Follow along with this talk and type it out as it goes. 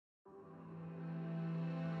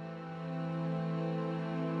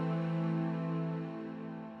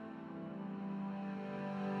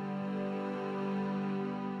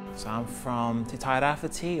So I'm from Te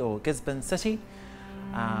Tairawhiti or Gisborne City.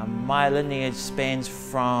 My lineage spans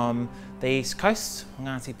from the east coast,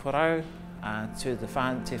 Ngāti Porou, to Te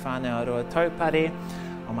Whānau Rua Taupare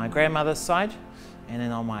on my grandmother's side, and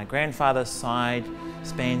then on my grandfather's side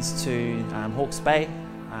spans to Hawke's Bay,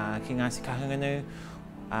 ki Ngāti Kahungunu,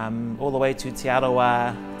 all the way to Te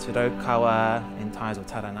Arawa, Te Raukawa and ties of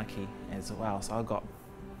Taranaki as well. So I've got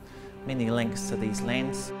many links to these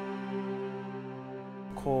lands.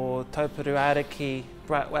 Ko Taupuru Ariki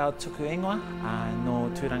Brightwell tuku ingoa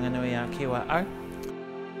no Tūranganui a Kiwa au.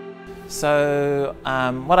 So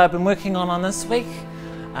what I've been working on this week,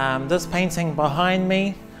 this painting behind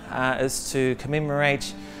me is to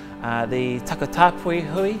commemorate the Takatapui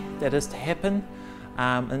hui that is to happen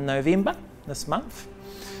in November this month.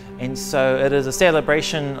 And so it is a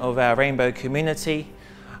celebration of our rainbow community,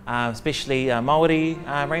 especially Māori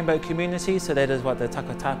rainbow community, so that is what the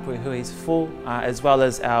Takatapui hui is for, as well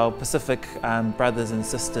as our Pacific brothers and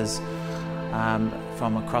sisters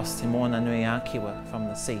from across Te Moana Nui a Kiwa, from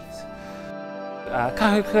the seas.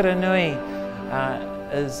 Kahukura Nui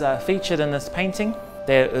is featured in this painting.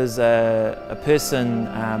 There is a person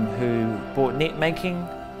who brought net making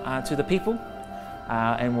to the people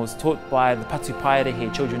and was taught by the Patu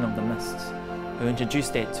Paerehe, Children of the Mist, who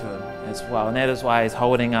introduced that to him as well, and that is why he's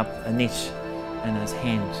holding up a net in his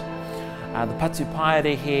hand. The Patu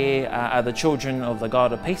Paerehe are the children of the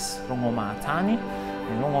god of peace, Rongomaatane,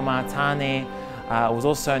 and Rongomaatane was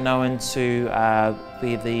also known to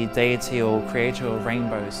be the deity or creator of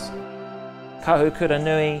rainbows. Kahukura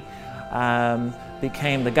Nui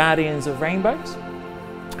became the guardians of rainbows,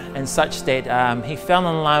 and such that he fell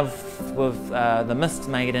in love with the mist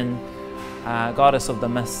maiden, goddess of the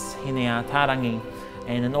mist, Hinea Tarangi,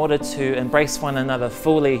 and in order to embrace one another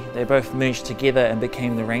fully, they both merged together and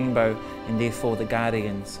became the rainbow, and therefore the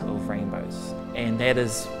guardians of rainbows. And that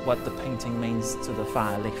is what the painting means to the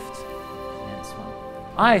far left as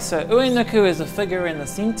well. So Uenuku is a figure in the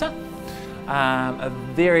centre,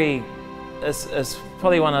 it's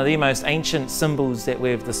probably one of the most ancient symbols that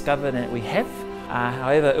we've discovered and that we have.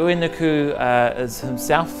 However, Uenuku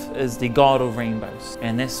himself is the god of rainbows,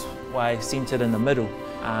 and that's why centred in the middle.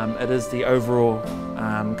 It is the overall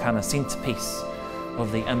kind of centrepiece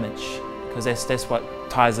of the image, because that's what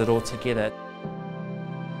ties it all together.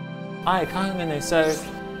 Kahungunu, so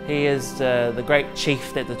he is the great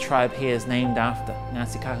chief that the tribe here is named after,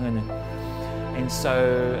 Ngāti Kahungunu. And so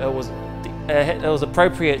it was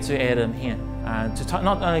appropriate to add him here,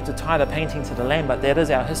 not only to tie the painting to the land, but that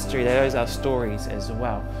is our history, that is our stories as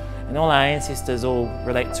well. And all our ancestors all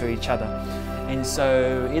relate to each other. And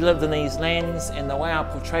so he lived in these lands, and the way I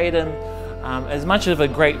portrayed him, as much of a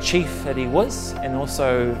great chief that he was, and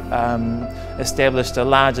also established the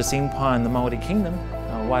largest empire in the Māori kingdom,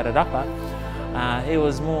 Wairarapa, he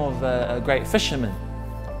was more of a great fisherman.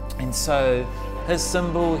 And so his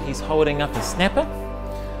symbol, he's holding up a snapper,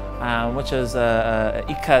 which is a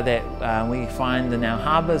ika that we find in our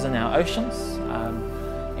harbours and our oceans,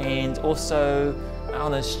 and also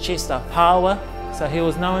on his chest a pawa. So he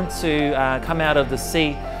was known to come out of the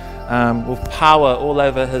sea with power all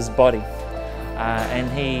over his body,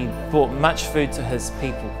 and he brought much food to his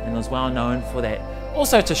people and was well known for that.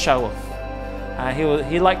 Also to show off.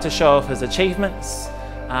 He liked to show off his achievements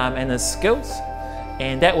and his skills,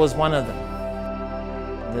 and that was one of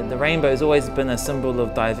them. The rainbow has always been a symbol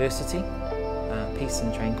of diversity, peace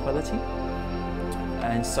and tranquility,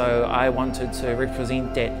 and so I wanted to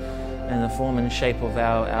represent that in the form and shape of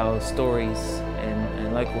our stories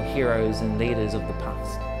and local heroes and leaders of the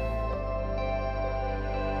past.